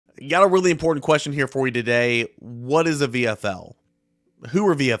Got a really important question here for you today. What is a VFL? Who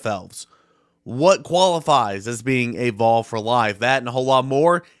are VFLs? What qualifies as being a Vol for life? That and a whole lot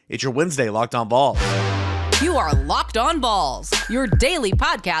more. It's your Wednesday Locked On Vols. You are Locked On Vols, your daily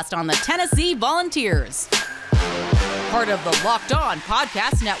podcast on the Tennessee Volunteers. Part of the Locked On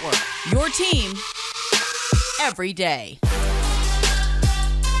Podcast Network, your team every day.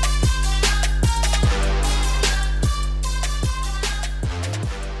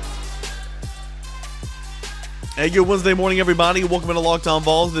 Hey, good Wednesday morning, everybody. Welcome to Locked On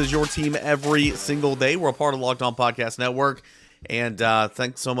Vols. It is your team every single day. We're a part of the Locked On Podcast Network. And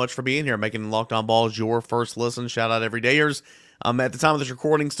thanks so much for being here, making Locked On Vols your first listen. Shout out everydayers. At the time of this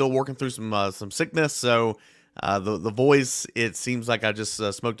recording, still working through some sickness. So the voice, it seems like I just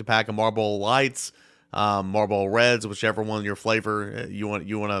smoked a pack of Marlboro Lights, Marlboro Reds, whichever one your flavor you want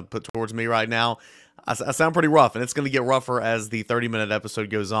to put towards me right now. I sound pretty rough, and it's going to get rougher as the 30-minute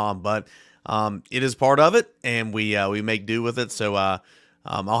episode goes on. But it is part of it, and we make do with it. So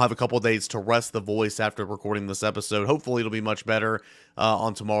I'll have a couple of days to rest the voice after recording this episode. Hopefully, it'll be much better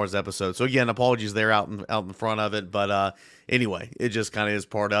on tomorrow's episode. So again, apologies there out in front of it, but anyway, it just kind of is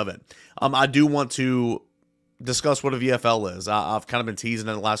part of it. I do want to discuss what a VFL is. I've kind of been teasing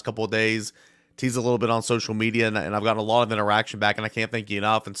it the last couple of days, teased a little bit on social media, and I've gotten a lot of interaction back, and I can't thank you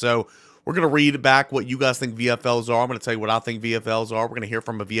enough. And so we're going to read back what you guys think VFLs are. I'm going to tell you what I think VFLs are. We're going to hear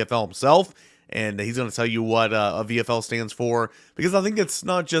from a VFL himself, and he's going to tell you what a VFL stands for, because I think it's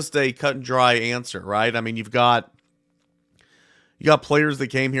not just a cut and dry answer, right? I mean, you got players that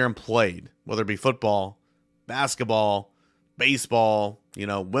came here and played, whether it be football, basketball, baseball,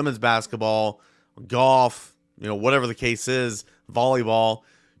 women's basketball, golf, whatever the case is, volleyball.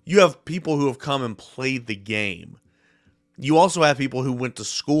 You have people who have come and played the game. You also have people who went to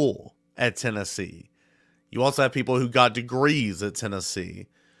school at Tennessee. You also have people who got degrees at Tennessee.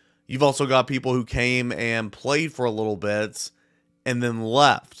 You've also got people who came and played for a little bit and then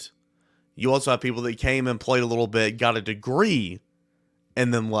left. You also have people that came and played a little bit, got a degree,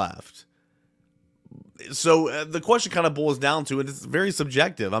 and then left. So the question kind of boils down to, and it's very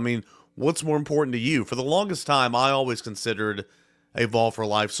subjective. I mean, what's more important to you? For the longest time, I always considered a Vol for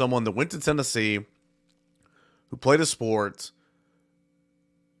life someone that went to Tennessee, who played a sport,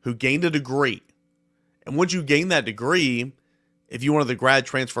 who gained a degree. And once you gain that degree, if you wanted to grad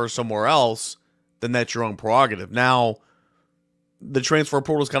transfer somewhere else, then that's your own prerogative. Now, the transfer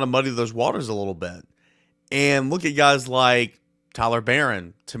portal's kind of muddied those waters a little bit. And look at guys like Tyler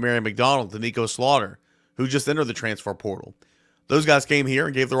Barron, Tamari McDonald, and Nico Slaughter, who just entered the transfer portal. Those guys came here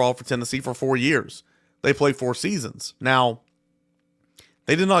and gave their all for Tennessee for 4 years. They played 4 seasons. Now,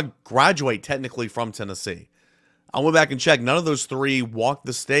 they did not graduate technically from Tennessee. I went back and checked. None of those 3 walked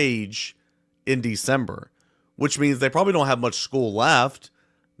the stage in December, which means they probably don't have much school left.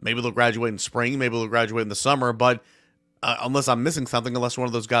 Maybe they'll graduate in spring. Maybe they'll graduate in the summer. But unless I'm missing something, unless one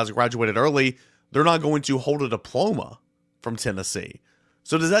of those guys graduated early, they're not going to hold a diploma from Tennessee.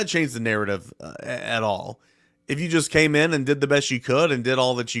 So does that change the narrative at all? If you just came in and did the best you could and did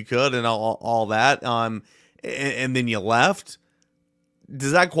all that you could and all that, and then you left,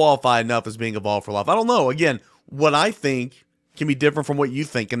 does that qualify enough as being a Vol for life? I don't know. Again, what I think can be different from what you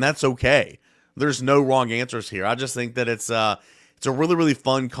think, and that's okay. There's no wrong answers here. I just think that it's a really, really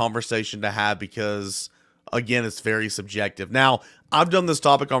fun conversation to have because, again, it's very subjective. Now, I've done this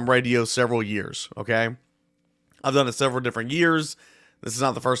topic on radio several years, okay? I've done it several different years. This is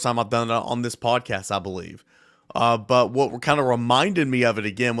not the first time I've done it on this podcast, I believe. But what kind of reminded me of it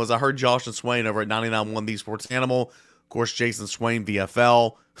again was I heard Josh and Swain over at 99.1 The Sports Animal. Of course, Jason Swain,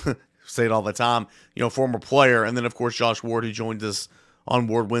 VFL, say it all the time, former player. And then, of course, Josh Ward, who joined us on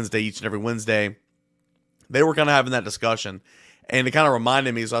Ward Wednesday each and every Wednesday. They were kind of having that discussion. And it kind of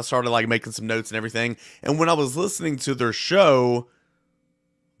reminded me, so I started making some notes and everything. And when I was listening to their show,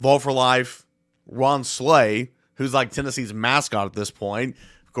 Vol for Life, Ron Slay, who's Tennessee's mascot at this point,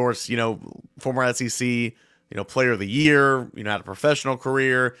 of course, former SEC, player of the year, had a professional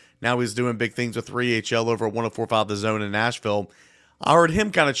career. Now he's doing big things with 3HL over at 104.5 The Zone in Nashville. I heard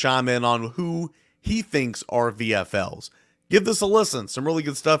him kind of chime in on who he thinks are VFLs. Give this a listen. Some really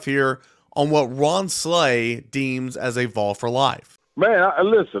good stuff here on what Ron Slay deems as a Vol for life. Man,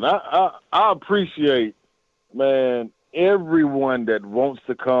 I appreciate, man, everyone that wants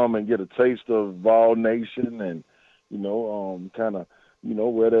to come and get a taste of Vol Nation and, kind of,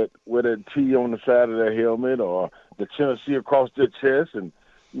 wear that T on the side of their helmet or the Tennessee across their chest and,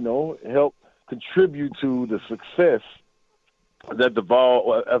 help contribute to the success that the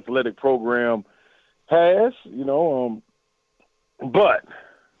Vol athletic program has,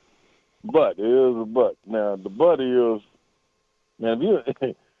 but it is a but. Now, the but is, man,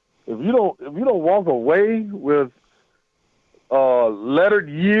 if you don't walk away with lettered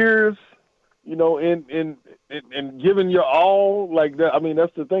years, you know, in giving your all like that. I mean,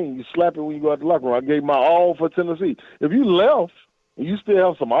 that's the thing. You slap it when you go out the locker room. I gave my all for Tennessee. If you left and you still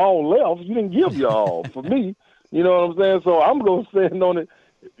have some all left, you didn't give your all for me. You know what I'm saying? So I'm going to stand on it.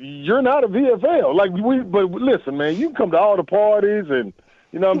 You're not a VFL. But listen, man, you can come to all the parties and,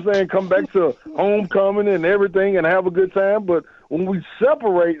 you know what I'm saying, come back to homecoming and everything and have a good time. But when we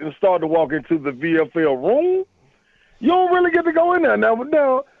separate and start to walk into the VFL room, you don't really get to go in there. Now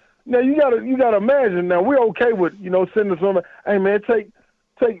you gotta imagine. Now we're okay with, you know, sending someone. Hey man, take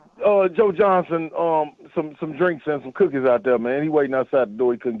Joe Johnson some drinks and some cookies out there, man. He waiting outside the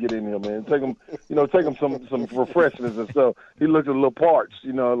door. He couldn't get in here, man. Take him some refreshments and stuff. He looked a little parched,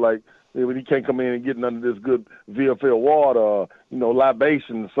 you know, like when he can't come in and get none of this good VFL water, you know,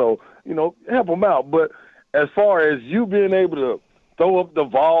 libation. So, you know, help him out. But as far as you being able to throw up the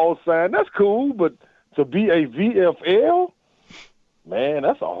Vols sign, that's cool. But to be a VFL, man,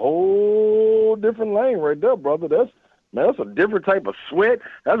 that's a whole different lane right there, brother. That's a different type of sweat.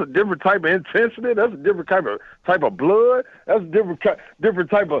 That's a different type of intensity. That's a different type of blood. That's a different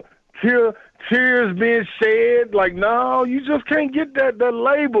type of tears being shed. Like, no, you just can't get that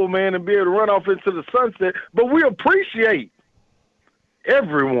label, man, and be able to run off into the sunset. But we appreciate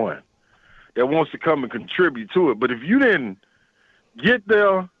everyone that wants to come and contribute to it. But if you didn't get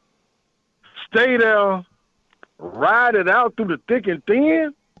there, stay there, ride it out through the thick and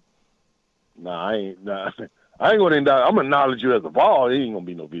thin, I ain't going to I'm going to acknowledge you as a Vol. It ain't going to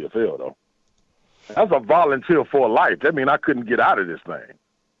be no VFL, though. That's a volunteer for life. That means I couldn't get out of this thing.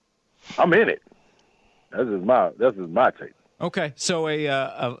 I'm in it. That's just my take. Okay, so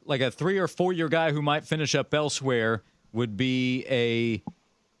like a 3 or 4 year guy who might finish up elsewhere would be a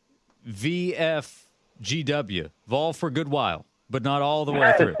VFGW, Vol for a good while, but not all the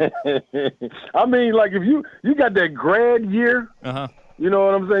way through. I mean, like if you got that grad year, you know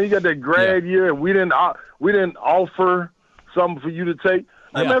what I'm saying? You got that grad year, and we didn't offer something for you to take.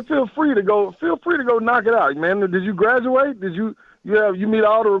 Hey, man, feel free to go knock it out, man. Did you graduate? Did you meet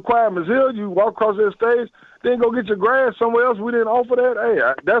all the requirements here? You walk across that stage, then go get your grad somewhere else. We didn't offer that. Hey,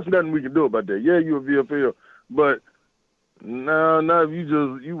 that's nothing we can do about that. Yeah, you a VFL, but no, if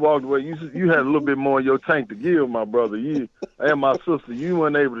you walked away, you had a little bit more in your tank to give, my brother. You and my sister, you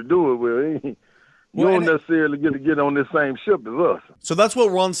weren't able to do it with. You don't necessarily get on this same ship as us. So that's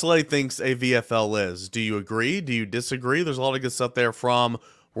what Ron Slay thinks a VFL is. Do you agree? Do you disagree? There's a lot of good stuff there from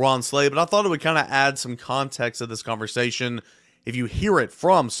Ron Slay, but I thought it would kind of add some context to this conversation if you hear it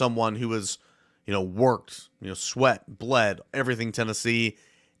from someone who has, you know, worked, you know, sweat, bled, everything Tennessee,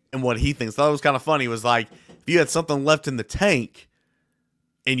 and what he thinks. I thought it was kind of funny. It was like, if you had something left in the tank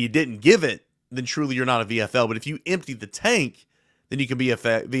and you didn't give it, then truly you're not a VFL. But if you empty the tank, then you can be a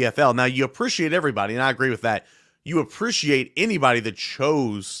VFL. Now, you appreciate everybody, and I agree with that. You appreciate anybody that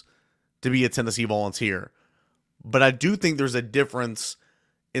chose to be a Tennessee Volunteer. But I do think there's a difference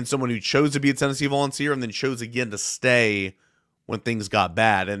in someone who chose to be a Tennessee Volunteer and then chose again to stay when things got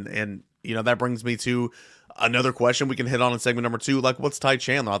bad. And you know, that brings me to another question we can hit on in segment number 2. Like, what's Ty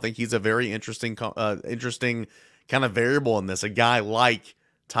Chandler? I think he's a very interesting kind of variable in this, a guy like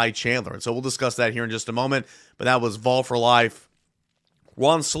Ty Chandler. And so we'll discuss that here in just a moment. But that was Vol for Life,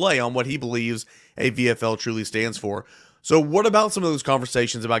 Ron Slay, on what he believes a VFL truly stands for. So what about some of those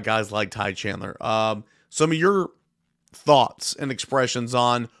conversations about guys like Ty Chandler? Some of your thoughts and expressions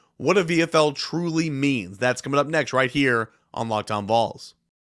on what a VFL truly means. That's coming up next right here on Locked On Vols.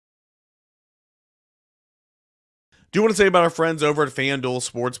 Do want to say about our friends over at FanDuel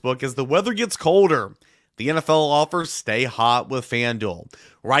Sportsbook, as the weather gets colder, the NFL offers stay hot with FanDuel.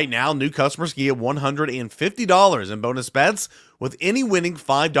 Right now, new customers can get $150 in bonus bets with any winning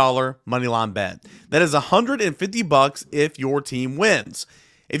 $5 moneyline bet. That is $150 if your team wins.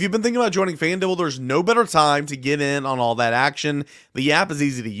 If you've been thinking about joining FanDuel, there's no better time to get in on all that action. The app is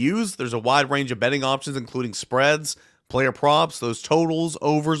easy to use. There's a wide range of betting options, including spreads, player props, those totals,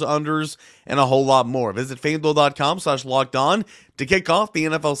 overs, unders, and a whole lot more. Visit FanDuel.com/lockedon to kick off the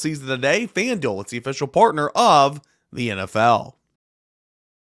NFL season today. FanDuel, it's the official partner of the NFL.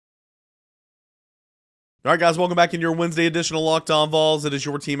 All right, guys, welcome back in your Wednesday edition of Locked On Vols. It is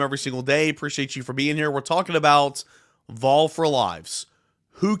your team every single day. Appreciate you for being here. We're talking about Vol for Lives.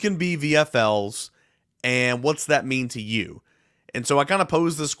 Who can be VFLs, and what's that mean to you? And so I kind of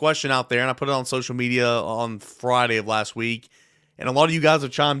posed this question out there, and I put it on social media on Friday of last week, and a lot of you guys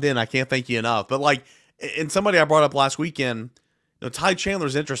have chimed in. I can't thank you enough. But, like, and somebody I brought up last weekend, you know, Ty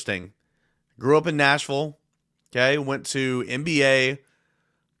Chandler's interesting. Grew up in Nashville, okay, went to NBA,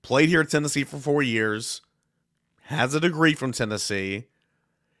 played here at Tennessee for 4 years, has a degree from Tennessee,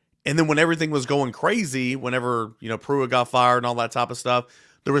 And then when everything was going crazy, whenever, Pruitt got fired and all that type of stuff,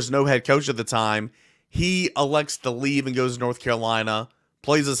 there was no head coach at the time. He elects to leave and goes to North Carolina,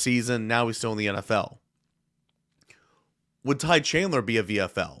 plays a season, now he's still in the NFL. Would Ty Chandler be a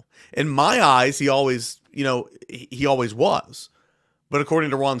VFL? In my eyes, he always was. But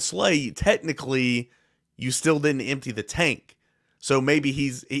according to Ron Slay, technically, you still didn't empty the tank. So maybe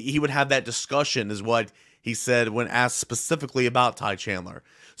he would have that discussion, is what he said when asked specifically about Ty Chandler.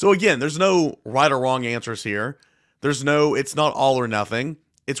 So again, there's no right or wrong answers here. It's not all or nothing.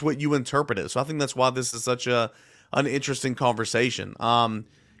 It's what you interpret it. So I think that's why this is such an interesting conversation.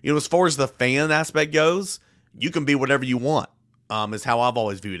 As far as the fan aspect goes, you can be whatever you want, is how I've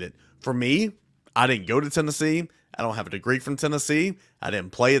always viewed it. For me, I didn't go to Tennessee. I don't have a degree from Tennessee. I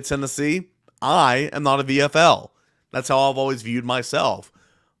didn't play at Tennessee. I am not a VFL. That's how I've always viewed myself.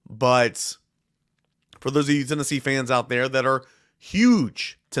 But for those of you Tennessee fans out there that are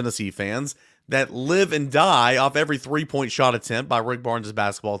huge Tennessee fans, that live and die off every 3-point shot attempt by Rick Barnes'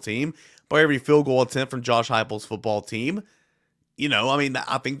 basketball team, by every field goal attempt from Josh Heupel's football team,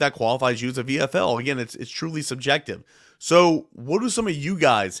 I think that qualifies you as a VFL. Again, it's truly subjective. So what do some of you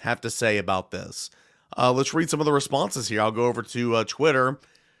guys have to say about this? Let's read some of the responses here. I'll go over to Twitter.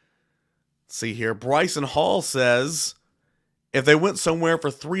 Let's see here. Bryson Hall says, if they went somewhere for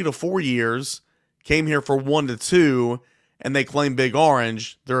 3 to 4 years, came here for 1 to 2, and they claim Big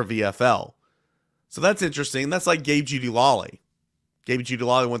Orange, they're a VFL. So that's interesting. That's like Gabe Jeudy-Lally. Gabe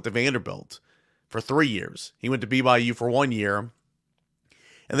Jeudy-Lally went to Vanderbilt for 3 years. He went to BYU for 1 year.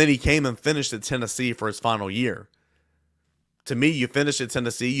 And then he came and finished at Tennessee for his final year. To me, you finished at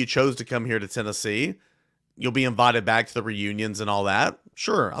Tennessee. You chose to come here to Tennessee. You'll be invited back to the reunions and all that.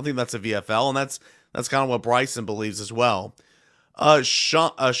 Sure, I think that's a VFL, and that's kind of what Bryson believes as well.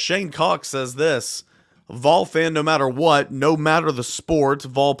 Shane Cox says this: Vol fan, no matter what, no matter the sport.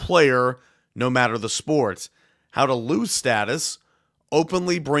 Vol player, no matter the sport. How to lose status,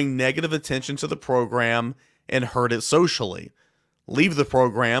 openly bring negative attention to the program, and hurt it socially. Leave the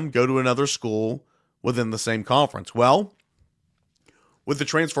program, go to another school within the same conference. Well, with the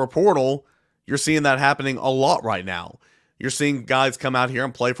transfer portal, you're seeing that happening a lot right now. You're seeing guys come out here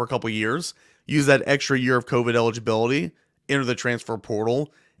and play for a couple years, use that extra year of COVID eligibility, enter the transfer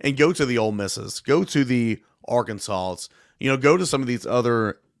portal, and go to the Ole Misses, go to the Arkansas, go to some of these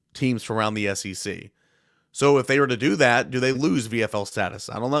other teams from around the SEC. So if they were to do that, do they lose VFL status?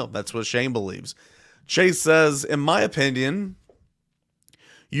 I don't know. That's what Shane believes. Chase says, in my opinion,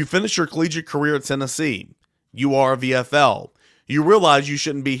 you finish your collegiate career at Tennessee. You are a VFL. You realize you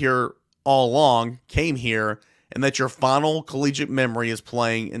shouldn't be here all along, came here, and that your final collegiate memory is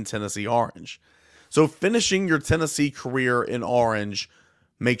playing in Tennessee Orange. So finishing your Tennessee career in Orange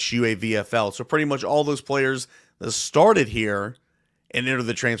makes you a VFL. So pretty much all those players that started here and entered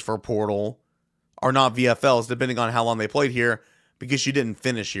the transfer portal are not VFLs, depending on how long they played here, because you didn't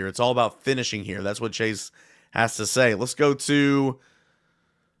finish here. It's all about finishing here. That's what Chase has to say. Let's go to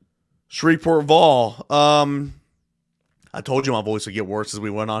Shreveport Vol. I told you my voice would get worse as we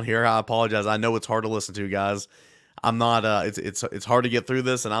went on here. I apologize. I know it's hard to listen to, guys. I'm not. It's hard to get through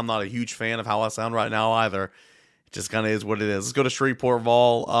this, and I'm not a huge fan of how I sound right now either. It just kind of is what it is. Let's go to Shreveport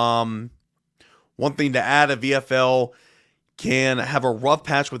Vol. One thing to add: a VFL can have a rough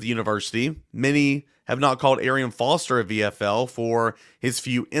patch with the university. Many have not called Arian Foster a VFL for his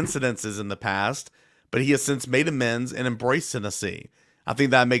few incidences in the past, but he has since made amends and embraced Tennessee. I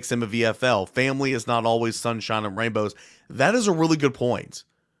think that makes him a VFL. Family is not always sunshine and rainbows. That is a really good point.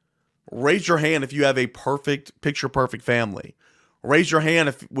 Raise your hand if you have a picture-perfect family. Raise your hand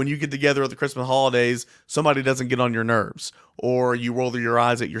if when you get together at the Christmas holidays, somebody doesn't get on your nerves, or you roll your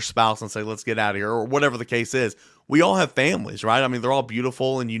eyes at your spouse and say, let's get out of here, or whatever the case is. We all have families, right? I mean, they're all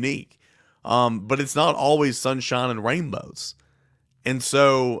beautiful and unique, but it's not always sunshine and rainbows. And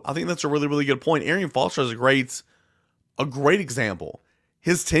so I think that's a really, really good point. Arian Foster is a great example.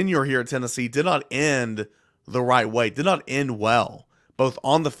 His tenure here at Tennessee did not end the right way, did not end well, both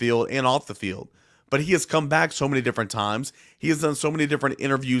on the field and off the field. But he has come back so many different times. He has done so many different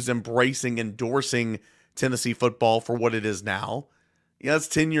interviews endorsing Tennessee football for what it is now. That's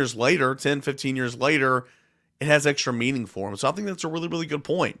 10 years later, 10, 15 years later, it has extra meaning for him. So I think that's a really, really good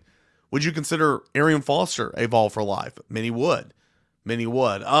point. Would you consider Arian Foster a Vol for life? Many would. Many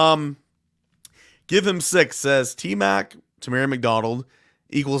would. Give him 6 says T-Mac, Tamari McDonald,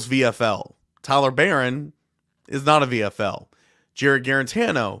 equals VFL. Tyler Barron is not a VFL. Jared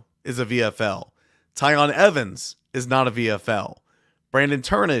Garantano is a VFL. Tyon Evans is not a VFL. Brandon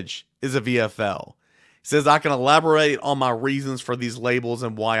Turnage is a VFL. He says, I can elaborate on my reasons for these labels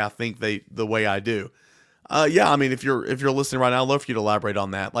and why I think the way I do. Yeah, I mean, if you're listening right now, I'd love for you to elaborate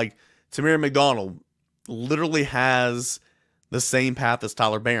on that. Like, Tamir McDonald literally has the same path as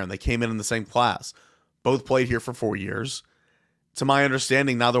Tyler Barron. They came in the same class. Both played here for 4 years. To my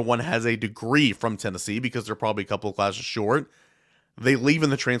understanding, neither one has a degree from Tennessee because they're probably a couple of classes short. They leave in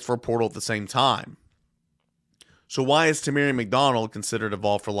the transfer portal at the same time. So why is Tamir McDonald considered a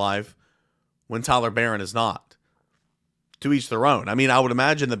Vol for life when Tyler Barron is not? To each their own. I mean, I would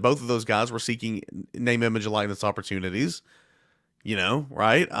imagine that both of those guys were seeking name, image, and likeness opportunities.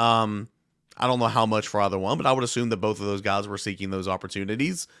 Right? I don't know how much for either one, but I would assume that both of those guys were seeking those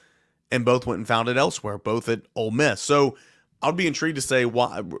opportunities, and both went and found it elsewhere, both at Ole Miss. So I'd be intrigued to say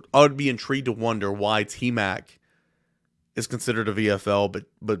why. I would be intrigued to wonder why T-Mac is considered a VFL,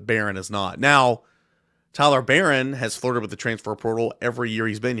 but Barron is not. Now, Tyler Barron has flirted with the transfer portal every year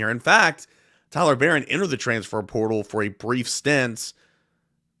he's been here. In fact, Tyler Barron entered the transfer portal for a brief stint,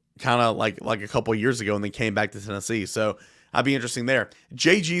 kind of like a couple of years ago, and then came back to Tennessee. So I'd be interesting there.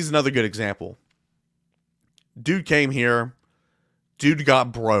 JG is another good example. Dude came here. Dude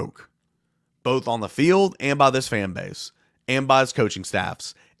got broke, both on the field and by this fan base, and by his coaching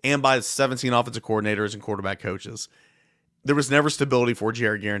staffs, and by his 17 offensive coordinators and quarterback coaches. There was never stability for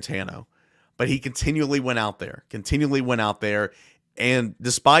Jared Garantano, but he continually went out there, and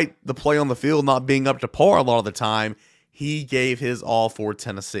despite the play on the field not being up to par a lot of the time, he gave his all for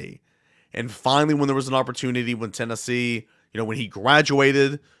Tennessee. And finally, when there was an opportunity, when Tennessee, when he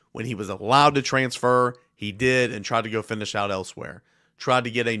graduated, when he was allowed to transfer, he did and tried to go finish out elsewhere, tried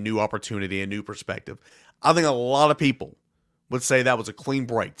to get a new opportunity, a new perspective. I think a lot of people would say that was a clean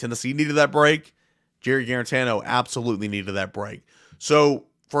break. Tennessee needed that break. Jerry Garantano absolutely needed that break. So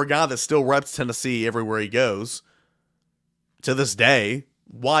for a guy that still reps Tennessee everywhere he goes, to this day,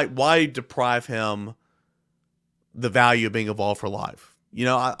 why deprive him the value of being a Vol for life?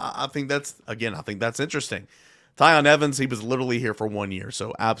 I think that's interesting. Tyon Evans, he was literally here for 1 year,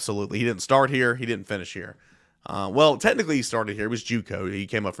 so absolutely. He didn't start here. He didn't finish here. Well, technically he started here. He was JUCO. He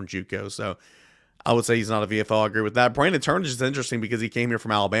came up from JUCO, so I would say he's not a VFL. I agree with that. Brandon Turnage is interesting because he came here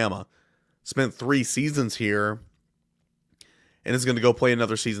from Alabama, spent 3 seasons here, and is going to go play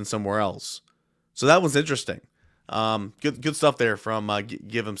another season somewhere else. So that was interesting. Good stuff there from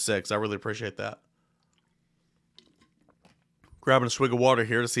Give Him 6. I really appreciate that. Grabbing a swig of water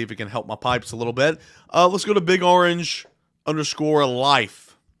here to see if it can help my pipes a little bit. Let's go to Big Orange _life.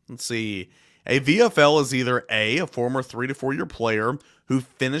 Let's see. A VFL is either A former 3 to 4 year player who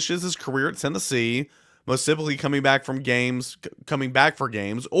finishes his career at Tennessee, most typically coming back for games,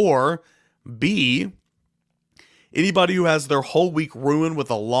 or B, anybody who has their whole week ruined with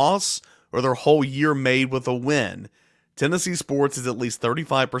a loss or their whole year made with a win. Tennessee sports is at least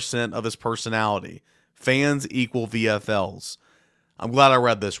 35% of his personality. Fans equal VFLs. I'm glad I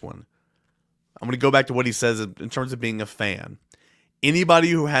read this one. I'm going to go back to what he says in terms of being a fan. Anybody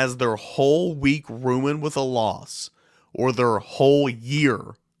who has their whole week ruined with a loss or their whole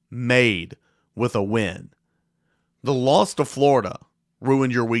year made with a win. The loss to Florida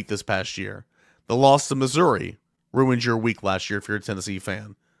ruined your week this past year. The loss to Missouri ruined your week last year if you're a Tennessee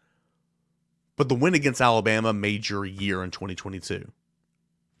fan. But the win against Alabama made your year in 2022.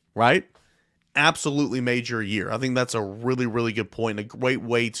 Right? Absolutely made your year. I think that's a really, really good point. A great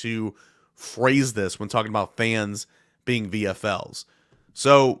way to phrase this when talking about fans being VFLs.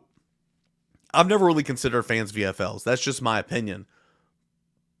 So, I've never really considered fans VFLs. That's just my opinion.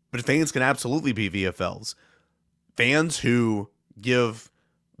 But fans can absolutely be VFLs. Fans who give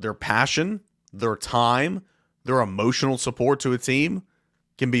their passion, their time, their emotional support to a team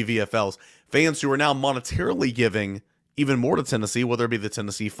can be VFLs. Fans who are now monetarily giving even more to Tennessee, whether it be the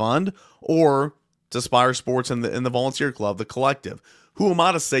Tennessee Fund or to Spire Sports and the Volunteer Club, the collective. Who am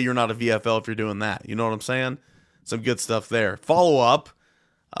I to say you're not a VFL if you're doing that? You know what I'm saying? Some good stuff there. Follow up.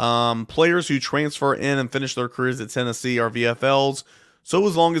 Players who transfer in and finish their careers at Tennessee are VFLs, so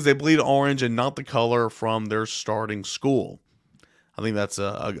as long as they bleed orange and not the color from their starting school. I think that's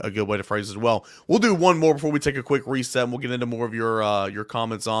a good way to phrase it as well. We'll do one more before we take a quick reset, and we'll get into more of your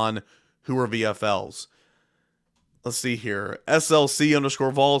comments on who are VFLs. Let's see here. SLC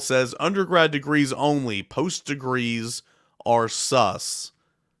 _Vol says, undergrad degrees only. Post degrees are sus.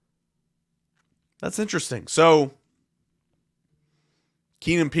 That's interesting. So,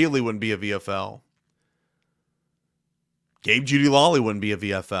 Keenan Peely wouldn't be a VFL. Gabe Judy Lawley wouldn't be a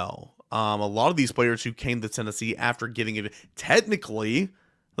VFL. A lot of these players who came to Tennessee after getting it, technically,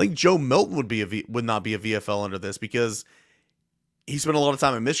 I think Joe Milton would not be a VFL under this because he spent a lot of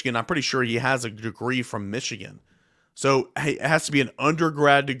time in Michigan. I'm pretty sure he has a degree from Michigan. So it has to be an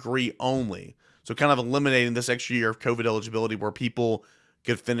undergrad degree only. So kind of eliminating this extra year of COVID eligibility where people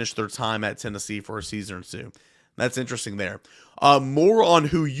could finish their time at Tennessee for a season or two. That's interesting there. More on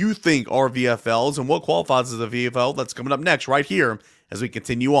who you think are VFLs and what qualifies as a VFL. That's coming up next right here as we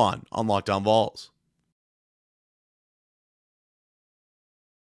continue on Locked On Vols.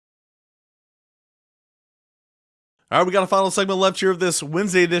 All right, we got a final segment left here of this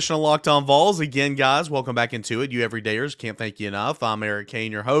Wednesday edition of Locked On Vols. Again, guys, welcome back into it. You everydayers, can't thank you enough. I'm Eric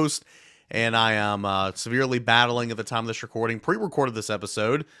Kane, your host, and I am severely battling at the time of this recording. Pre-recorded this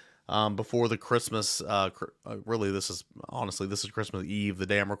episode before the Christmas. Really, this is Christmas Eve, the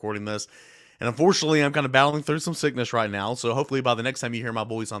day I'm recording this. And unfortunately, I'm kind of battling through some sickness right now. So hopefully by the next time you hear my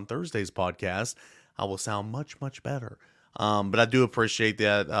voice on Thursday's podcast, I will sound much, much better. But I do appreciate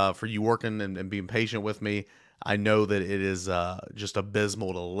that for you working and being patient with me. I know that it is just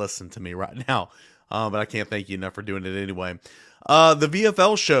abysmal to listen to me right now, but I can't thank you enough for doing it anyway. The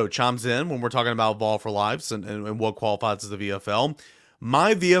VFL show chimes in when we're talking about Vol for Lives and what qualifies as a VFL.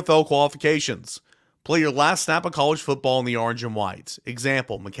 My VFL qualifications: play your last snap of college football in the orange and white.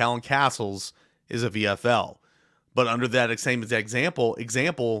 Example, McAllen Castles is a VFL. But under that same example,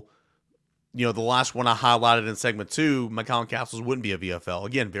 you know, the last one I highlighted in segment 2, McAllen Castles wouldn't be a VFL.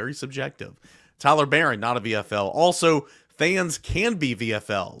 Again, very subjective. Tyler Barron, not a VFL. Also, fans can be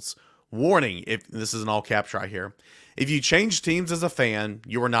VFLs. Warning, if this is an all caps right here. If you change teams as a fan,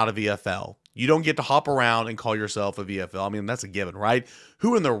 you are not a VFL. You don't get to hop around and call yourself a VFL. I mean, that's a given, right?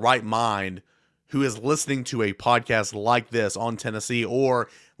 Who in their right mind who is listening to a podcast like this on Tennessee or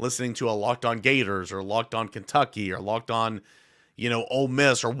listening to a Locked On Gators or Locked On Kentucky or Locked On, you know, Ole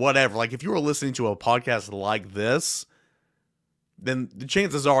Miss or whatever. Like, if you were listening to a podcast like this, then the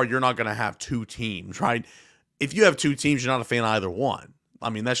chances are you're not going to have two teams, right? If you have two teams, you're not a fan of either one. I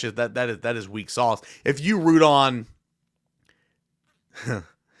mean, that's just that is weak sauce. If you root on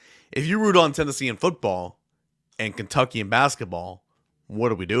Tennessee in football and Kentucky in basketball,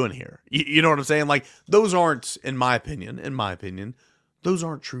 what are we doing here? You know what I'm saying? Like, those aren't, in my opinion, those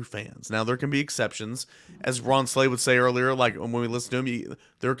aren't true fans. Now, there can be exceptions. As Ron Slade would say earlier, like when we listen to him,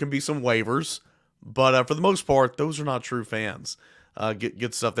 there can be some waivers. But for the most part, those are not true fans.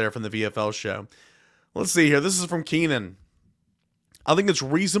 Good stuff there from the VFL show. Let's see here. This is from Keenan. I think it's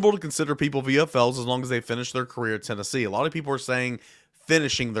reasonable to consider people VFLs as long as they finish their career at Tennessee. A lot of people are saying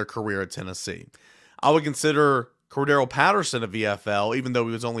finishing their career at Tennessee. I would consider Cordero Patterson a VFL, even though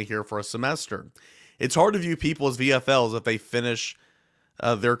he was only here for a semester. It's hard to view people as VFLs if they finish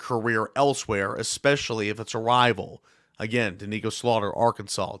their career elsewhere, especially if it's a rival. Again, Danico Slaughter,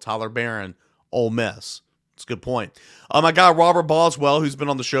 Arkansas, Tyler Barron, Ole Miss. It's a good point. My guy Robert Boswell, who's been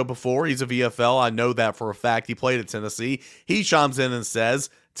on the show before, he's a VFL. I know that for a fact. He played at Tennessee. He chimes in and says,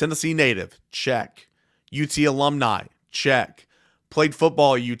 Tennessee native, check. UT alumni, check. Played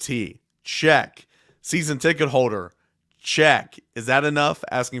football at UT, check. Season ticket holder, check. Is that enough?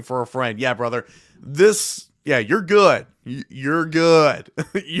 Asking for a friend. Yeah, brother. You're good. You're good.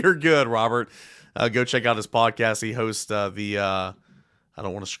 You're good, Robert. Go check out his podcast. He hosts I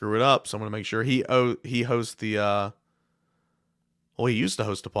don't want to screw it up, so I'm going to make sure he hosts the he used to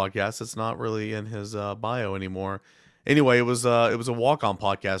host a podcast. It's not really in his bio anymore. Anyway, it was a walk-on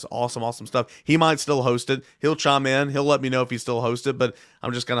podcast. Awesome stuff. He might still host it. He'll chime in. He'll let me know if he still hosts it, but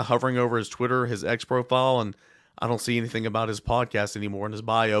I'm just kind of hovering over his Twitter, his X profile, and I don't see anything about his podcast anymore in his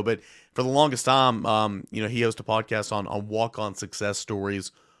bio. But for the longest time, he hosts a podcast on walk-on success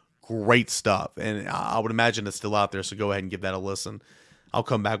stories. Great stuff. And I would imagine it's still out there, so go ahead and give that a listen. I'll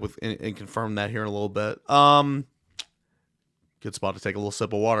come back with and confirm that here in a little bit. Good spot to take a little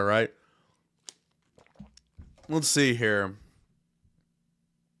sip of water, right? Let's see here.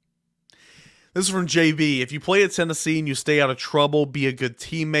 This is from JB. If you play at Tennessee and you stay out of trouble, be a good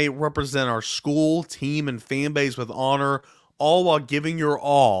teammate, represent our school, team, and fan base with honor, all while giving your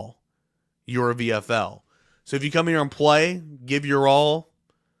all, you're a VFL. So if you come here and play, give your all,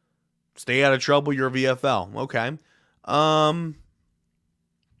 stay out of trouble, you're a VFL. Okay.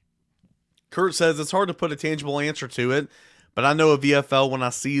 Kurt says, it's hard to put a tangible answer to it, but I know a VFL when I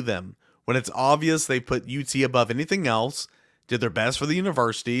see them. When it's obvious they put UT above anything else, did their best for the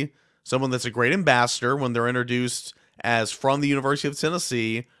university, someone that's a great ambassador when they're introduced as from the University of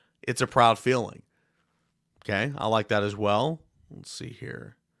Tennessee, it's a proud feeling. Okay, I like that as well. Let's see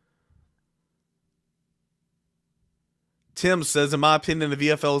here. Tim says, in my opinion, the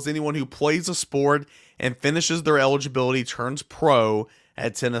VFL is anyone who plays a sport and finishes their eligibility, turns pro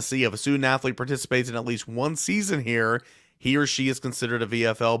at Tennessee. If a student athlete participates in at least one season here, he or she is considered a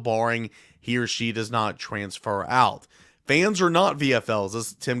VFL, barring he or she does not transfer out. Fans are not VFLs.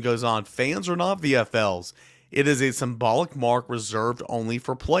 As Tim goes on, fans are not VFLs. It is a symbolic mark reserved only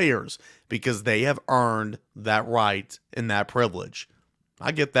for players because they have earned that right and that privilege.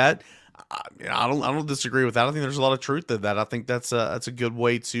 I get that. I don't disagree with that. I think there's a lot of truth to that. I think that's a good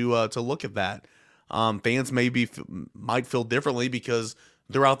way to look at that. Fans might feel differently because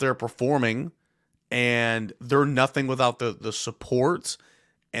they're out there performing and they're nothing without the support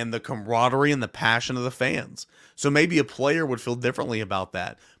and the camaraderie and the passion of the fans. So maybe a player would feel differently about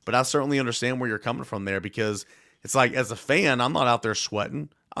that. But I certainly understand where you're coming from there, because it's like, as a fan, I'm not out there sweating.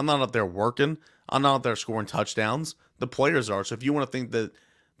 I'm not out there working. I'm not out there scoring touchdowns. The players are. So if you want to think that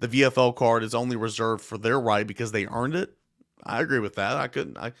the VFL card is only reserved for their right because they earned it, I agree with that.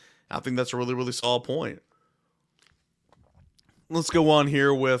 I think that's a really, really solid point. Let's go on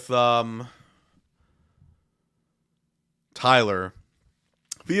here with Tyler.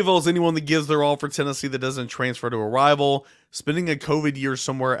 VFL is anyone that gives their all for Tennessee that doesn't transfer to a rival. Spending a COVID year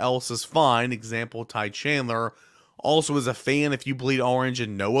somewhere else is fine. Example, Chandler. Also, as a fan, if you bleed orange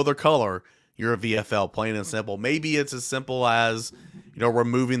and no other color, you're a VFL, plain and simple. Maybe it's as simple as,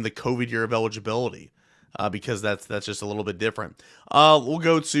 removing the COVID year of eligibility, because that's just a little bit different. We'll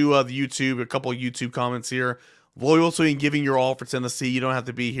go to the YouTube, a couple of YouTube comments here. Loyalty and giving your all for Tennessee. You don't have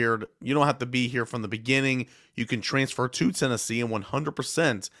to be here. You don't have to be here from the beginning. You can transfer to Tennessee and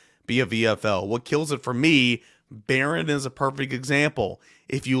 100% be a VFL. What kills it for me, Barron is a perfect example.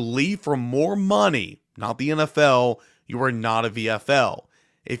 If you leave for more money, not the NFL, you are not a VFL.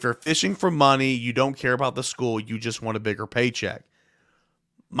 If you're fishing for money, you don't care about the school, you just want a bigger paycheck.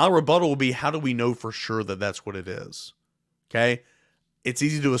 My rebuttal will be, how do we know for sure that that's what it is? Okay? It's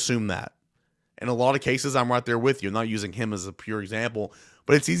easy to assume that. In a lot of cases, I'm right there with you. I'm not using him as a pure example,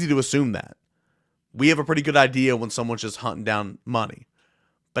 but it's easy to assume that. We have a pretty good idea when someone's just hunting down money.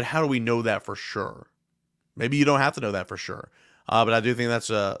 But how do we know that for sure? Maybe you don't have to know that for sure. But I do think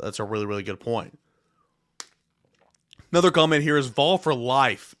that's a really, really good point. Another comment here is Vol for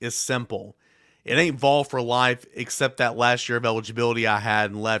life is simple. It ain't Vol for life, except that last year of eligibility I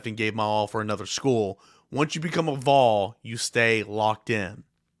had and left and gave my all for another school. Once you become a Vol, you stay locked in.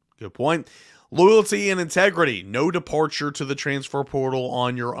 Good point. Loyalty and integrity. No departure to the transfer portal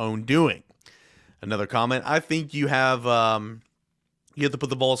on your own doing. Another comment. I think you have to put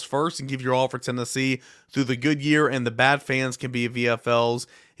the Vols first and give your all for Tennessee through the good year, and the bad fans can be VFLs.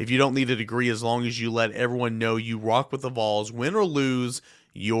 If you don't need a degree, as long as you let everyone know you rock with the Vols, win or lose,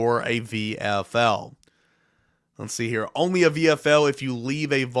 you're a VFL. Let's see here. Only a VFL if you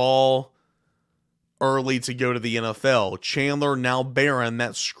leave a Vol early to go to the NFL. Chandler, now Barron,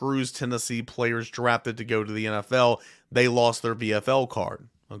 that screws Tennessee players drafted to go to the NFL. They lost their VFL card.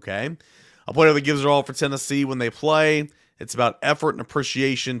 Okay? A player that gives it all for Tennessee when they play. It's about effort and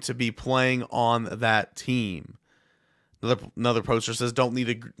appreciation to be playing on that team. Another poster says, don't need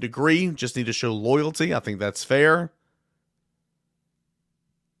a degree, just need to show loyalty. I think that's fair.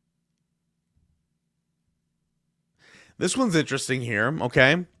 This one's interesting here,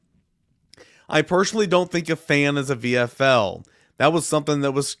 okay? I personally don't think a fan is a VFL. That was something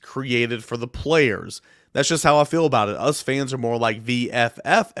that was created for the players. That's just how I feel about it. Us fans are more like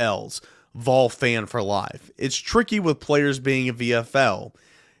VFFLs, Vol fan for life. It's tricky with players being a VFL.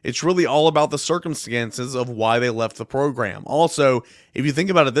 It's really all about the circumstances of why they left the program. Also, if you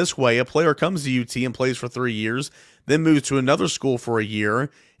think about it this way, a player comes to UT and plays for 3 years, then moves to another school for a year.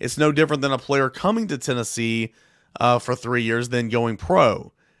 It's no different than a player coming to Tennessee for 3 years, then going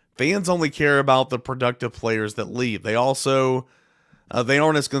pro. Fans only care about the productive players that leave. They also they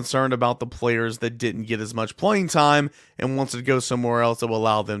aren't as concerned about the players that didn't get as much playing time and wants to go somewhere else that will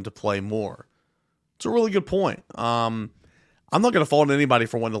allow them to play more. It's a really good point. I'm not going to fault anybody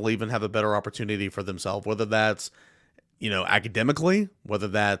for wanting to leave and have a better opportunity for themselves, whether that's, academically, whether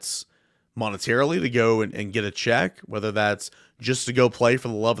that's monetarily to go and get a check, whether that's just to go play for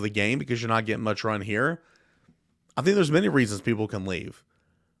the love of the game because you're not getting much run here. I think there's many reasons people can leave.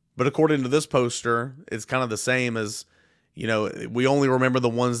 But according to this poster, it's kind of the same as, we only remember the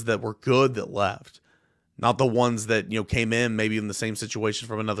ones that were good that left, not the ones that, came in maybe in the same situation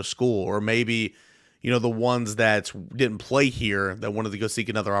from another school, or maybe, the ones that didn't play here that wanted to go seek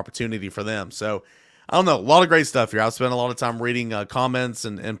another opportunity for them. So, I don't know, a lot of great stuff here. I've spent a lot of time reading comments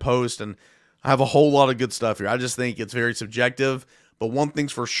and posts, and I have a whole lot of good stuff here. I just think it's very subjective, but one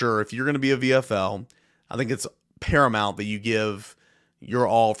thing's for sure, if you're going to be a VFL, I think it's paramount that you give your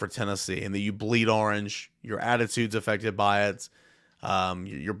all for Tennessee and that you bleed orange, your attitude's affected by it,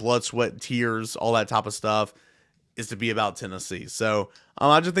 your blood, sweat, tears, all that type of stuff is to be about Tennessee. So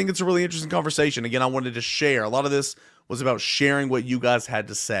I just think it's a really interesting conversation. Again, I wanted to share. A lot of this was about sharing what you guys had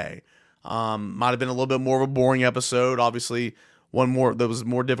to say. Might have been a little bit more of a boring episode. Obviously, one more that was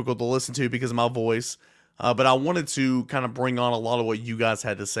more difficult to listen to because of my voice. But I wanted to kind of bring on a lot of what you guys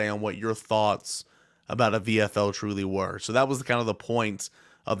had to say on what your thoughts about a VFL truly were. So that was kind of the point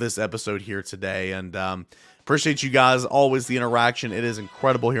of this episode here today. And appreciate you guys, always the interaction. It is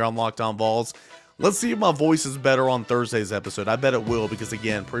incredible here on Locked On Vols. Let's see if my voice is better on Thursday's episode. I bet it will, because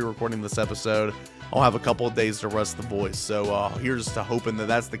again, pre-recording this episode, I'll have a couple of days to rest the voice. So here's to hoping that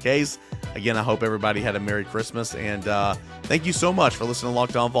that's the case. Again, I hope everybody had a Merry Christmas, and thank you so much for listening to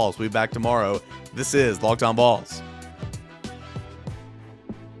Locked On Vols. We'll be back tomorrow. This is Locked On Vols.